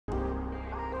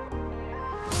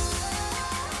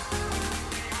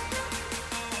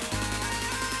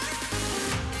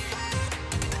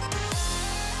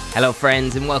Hello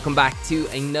friends, and welcome back to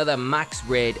another Max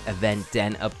Raid Event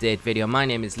Den update video. My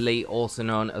name is Lee, also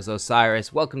known as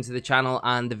Osirus. Welcome to the channel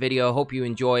and the video. Hope you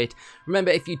enjoy it.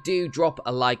 Remember, if you do, drop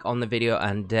a like on the video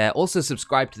and also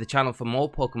subscribe to the channel for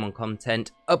more Pokemon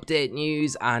content, update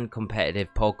news and competitive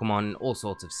Pokemon, all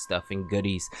sorts of stuff and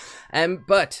goodies.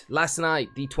 But last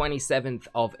night, the 27th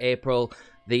of April,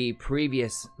 the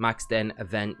previous Max Den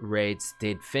event raids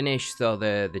did finish, so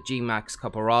the G-Max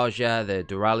Copperaja, the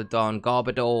Duraludon,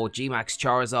 Garbodor, G-Max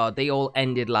Charizard, they all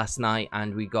ended last night,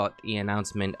 and we got the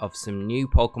announcement of some new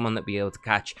Pokemon that we'll be able to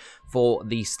catch for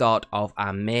the start of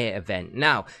our May event.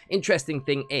 Now, interesting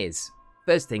thing is,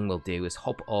 first thing we'll do is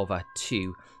hop over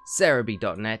to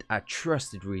Cerebi.net, our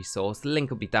trusted resource. The link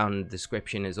will be down in the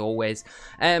description as always.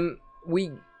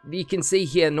 You can see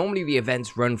here, normally the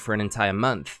events run for an entire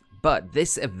month, but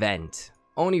this event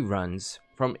only runs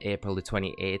from April the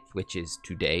 28th, which is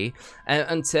today,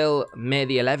 until May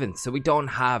the 11th. So we don't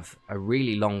have a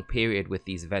really long period with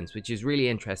these events, which is really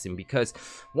interesting, because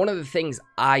one of the things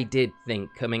I did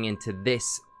think coming into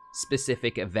this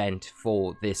specific event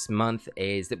for this month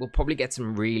is that we'll probably get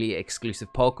some really exclusive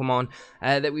Pokemon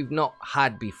that we've not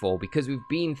had before, because we've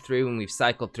been through and we've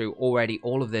cycled through already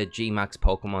all of the G-Max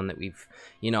Pokemon that we've,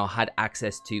 had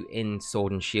access to in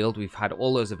Sword and Shield. We've had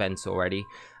all those events already,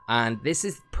 and this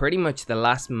is pretty much the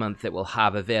last month that we'll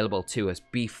have available to us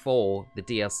before the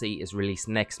DLC is released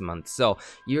next month. So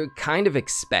you kind of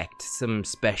expect some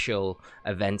special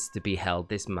events to be held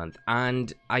this month,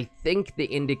 and I think the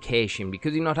indication,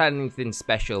 because we've not had anything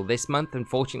special this month,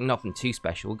 unfortunately nothing too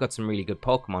special, we've got some really good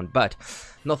Pokemon, but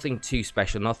nothing too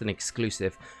special, nothing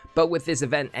exclusive. But with this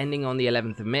event ending on the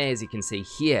 11th of May, as you can see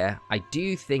here, I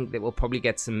do think that we'll probably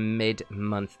get some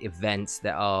mid-month events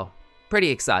that are pretty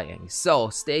exciting. So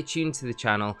stay tuned to the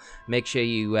channel, make sure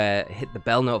you hit the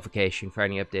bell notification for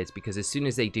any updates, because as soon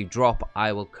as they do drop,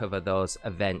 I will cover those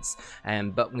events.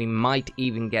 But we might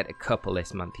even get a couple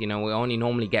this month. We only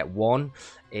normally get one,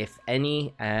 if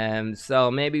any, so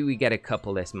maybe we get a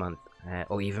couple this month,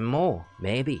 or even more,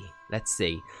 maybe. Let's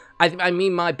see. I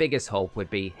mean, my biggest hope would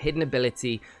be hidden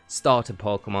ability starter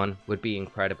Pokemon would be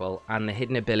incredible, and the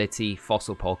hidden ability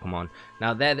fossil Pokemon.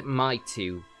 Now they're my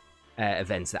two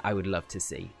events that I would love to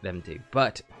see them do,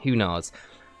 but who knows.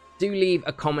 Do leave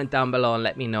a comment down below and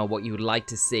let me know what you would like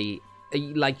to see,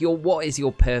 what is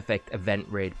your perfect event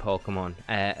raid Pokemon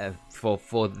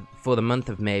for the month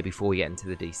of May before we get into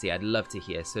the DC. I'd love to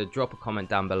hear, so drop a comment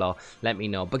down below, let me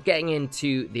know. But getting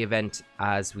into the event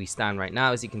as we stand right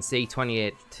now, as you can see,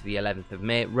 28th to the 11th of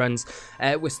May it runs.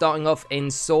 We're starting off in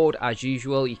Sword as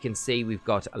usual. You can see we've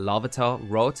got Larvitar,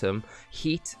 Rotom,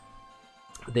 Heat,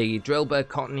 the Drillbur,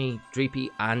 Cottony,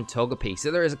 Dreepy, and Togepi. So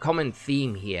there is a common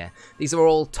theme here. These are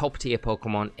all top tier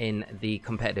Pokemon in the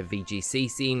competitive VGC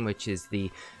scene, which is the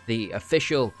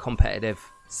official competitive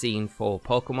scene for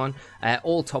Pokemon.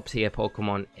 All top tier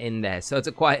Pokemon in there. So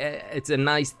it's a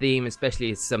nice theme, especially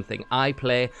it's something I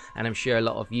play, and I'm sure a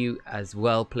lot of you as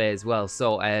well play as well.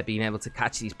 So being able to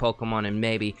catch these Pokemon and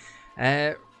maybe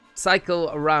cycle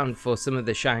around for some of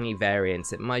the shiny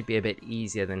variants, it might be a bit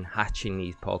easier than hatching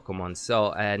these Pokemon.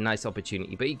 So a nice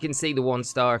opportunity. But you can see the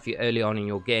 1-star, if you're early on in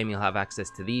your game, you'll have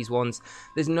access to these ones.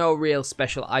 There's no real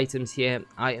special items here.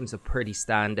 Items are pretty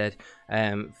standard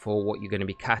for what you're going to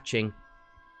be catching.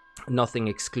 Nothing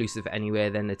exclusive anywhere.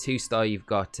 Then the 2-star, you've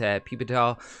got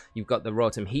Pupitar, you've got the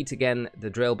Rotom Heat again, the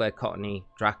Drillbur, Cottony,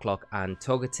 Dracloak, and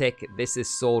Togetic. This is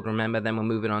Sword, remember. Then we're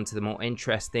moving on to the more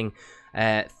interesting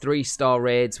 3-star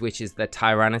raids, which is the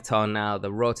Tyranitar now,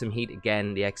 the Rotom Heat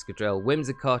again, the Excadrill,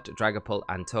 Whimsicott, Dragapult,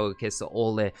 and Togekiss. So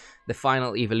all the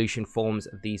final evolution forms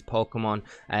of these Pokemon.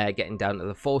 Getting down to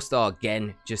the 4-star,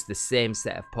 again, just the same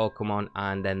set of Pokemon.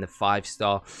 And then the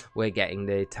 5-star, we're getting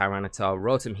the Tyranitar,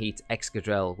 Rotom Heat,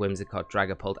 Excadrill, Whimsicott,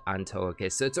 Dragapult, and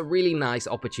Togekiss. So it's a really nice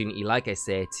opportunity, like I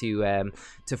say, to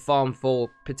farm for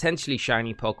potentially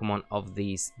shiny Pokemon of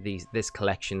this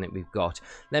collection that we've got.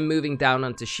 Then moving down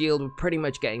onto Shield, we're pretty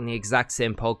much getting the exact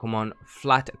same Pokemon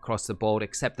flat across the board,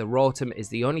 except the Rotom is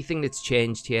the only thing that's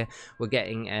changed here. We're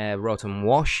getting Rotom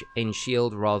Wash in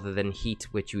Shield rather than Heat,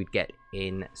 which you would get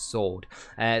in Sword.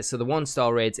 So the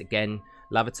 1-star raids again,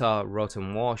 Larvitar,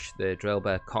 Rotom Wash, the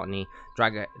Drillbur, Cottony,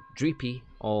 Dreepy,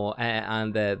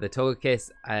 and the Togekiss,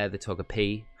 the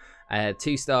Togepi.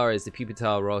 2-star is the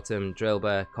Pupitar, Rotom,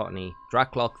 Drillbur, Cottony,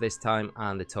 Dracloak this time,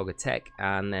 and the Togetic.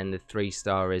 And then the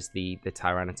 3-star is the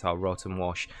Tyranitar, Rotom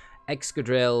Wash,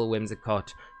 Excadrill,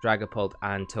 Whimsicott, Dragapult,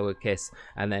 and Togekiss,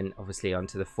 and then obviously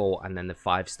onto the 4 and then the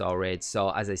 5-star raids. So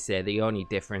as I say, the only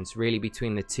difference really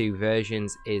between the two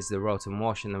versions is the Rotom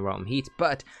Wash and the Rotom Heat,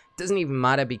 but it doesn't even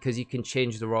matter because you can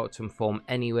change the Rotom form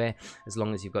anywhere as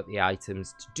long as you've got the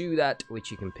items to do that,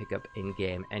 which you can pick up in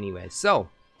game anyway. So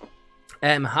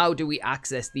how do we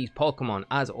access these Pokemon?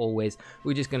 As always,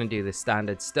 we're just going to do the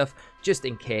standard stuff just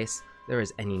in case there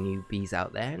is any newbies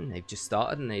out there and they've just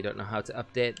started and they don't know how to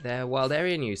update their wild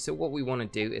area news. So what we want to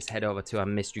do is head over to our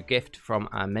mystery gift from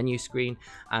our menu screen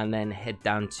and then head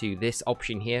down to this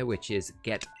option here, which is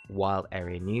get wild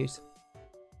area news,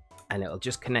 and it'll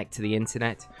just connect to the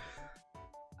internet.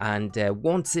 And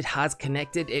once it has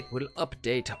connected, it will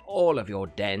update all of your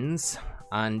dens,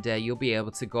 and you'll be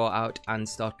able to go out and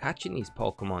start catching these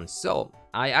Pokemon. So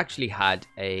I actually had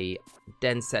a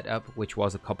den set up, which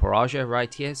was a Copperaja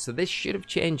right here. So this should have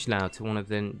changed now to one of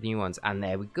the new ones. And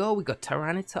there we go. We got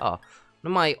Tyranitar, one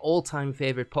of my all-time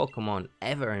favorite Pokemon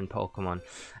ever in Pokemon.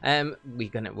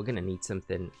 We're gonna need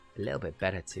something a little bit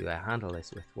better to handle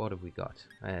this with. What have we got?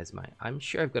 I'm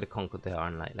sure I've got a Conkeldurr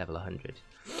on like level 100.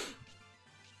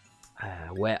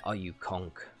 Where are you,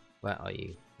 Conk? Where are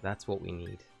you? That's what we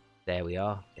need. There we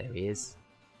are. There he is.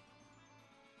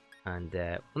 And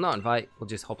we'll not invite. We'll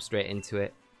just hop straight into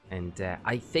it. And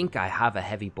I think I have a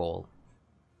heavy ball.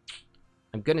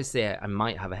 I'm going to say I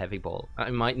might have a heavy ball.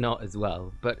 I might not as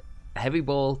well. But a heavy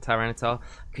ball, Tyranitar.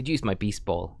 Could use my beast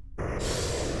ball.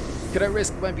 Could I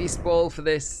risk my beast ball for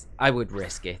this? I would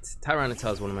risk it.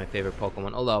 Tyranitar is one of my favorite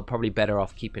Pokemon. Although I'm probably better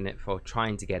off keeping it for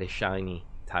trying to get a shiny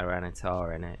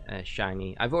Tyranitar and a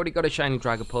shiny. I've already got a shiny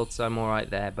Dragapult, so I'm alright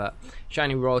there, but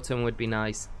shiny Rotom would be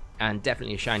nice, and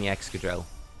definitely a shiny Excadrill.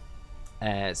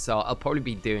 So I'll probably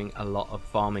be doing a lot of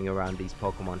farming around these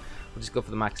Pokemon. We'll just go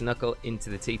for the Max Knuckle into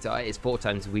the T-Tar. It's 4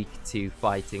 times weak to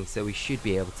fighting, so we should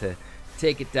be able to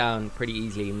take it down pretty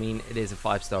easily. I mean, it is a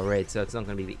 5-star raid, so it's not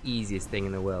going to be the easiest thing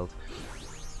in the world,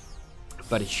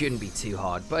 but it shouldn't be too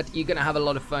hard. But you're going to have a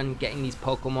lot of fun getting these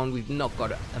Pokemon. We've not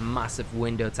got a massive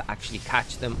window to actually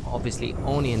catch them, obviously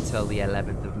only until the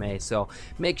 11th of May. So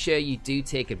make sure you do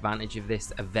take advantage of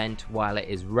this event while it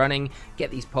is running. Get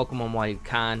these Pokemon while you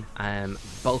can.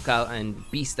 Bulk out and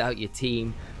beast out your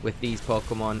team with these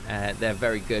Pokemon. They're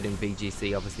very good in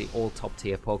VGC, obviously all top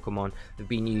tier Pokemon. They've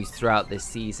been used throughout this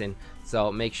season.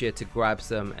 So make sure to grab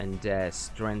some and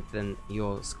strengthen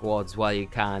your squads while you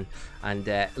can, and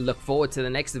look forward to the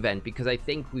next event, because I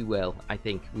think we will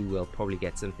probably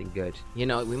get something good. You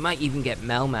know, we might even get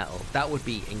Melmetal. That would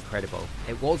be incredible.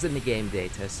 It was in the game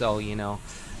data, so you know,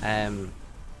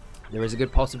 there is a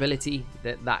good possibility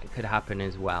that that could happen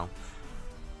as well.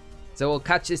 So we'll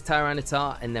catch this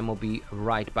Tyranitar and then we'll be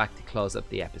right back to close up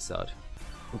the episode.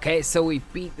 Okay, so we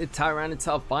beat the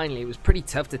Tyranitar finally. It was pretty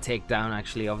tough to take down,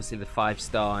 actually. Obviously the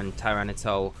 5-star, and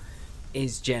Tyranitar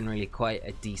is generally quite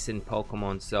a decent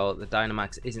Pokemon, so the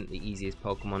Dynamax isn't the easiest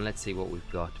Pokemon. Let's see what we've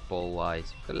got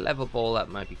ball-wise. We've got a level ball, that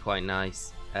might be quite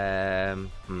nice. But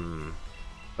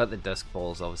the Dusk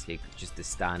Ball's obviously just the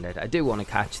standard. I do want to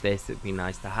catch this, it'd be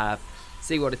nice to have.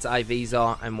 See what its IVs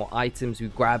are and what items we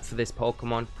grab for this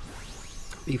Pokemon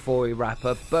before we wrap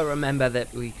up. But remember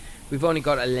that we've only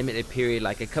got a limited period,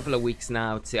 like a couple of weeks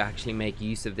now, to actually make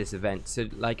use of this event. So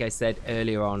like I said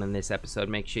earlier on in this episode,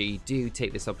 make sure you do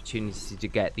take this opportunity to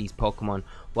get these Pokemon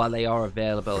while they are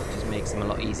available. It just makes them a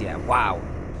lot easier. Wow,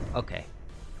 okay,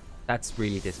 that's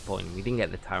really disappointing. We didn't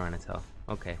get the Tyranitar.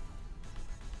 Okay,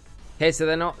 so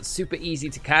they're not super easy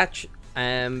to catch,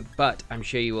 but I'm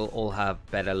sure you will all have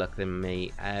better luck than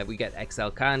me. We get XL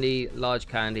Candy, Large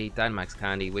Candy, Dynamax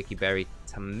Candy, Wiki Berry,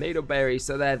 Tomato Berry,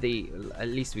 so they're at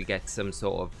least we get some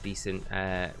sort of decent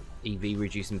EV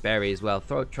reducing berry as well.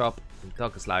 Throat Chop,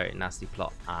 Darkest Lariat, Nasty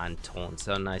Plot, and Taunt.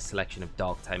 So a nice selection of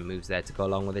dog type moves there to go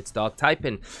along with its dog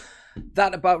typing.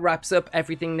 That about wraps up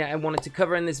everything that I wanted to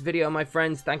cover in this video, my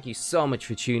friends. Thank you so much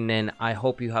for tuning in. I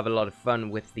hope you have a lot of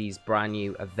fun with these brand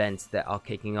new events that are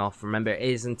kicking off. Remember, it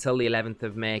is until the 11th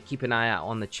of May. Keep an eye out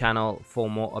on the channel for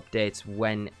more updates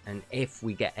when and if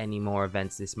we get any more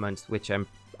events this month, which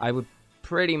I would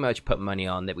pretty much put money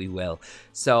on that we will.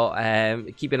 So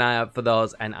keep an eye out for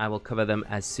those, and I will cover them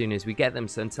as soon as we get them.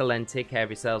 So until then, take care of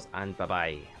yourselves, and bye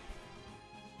bye.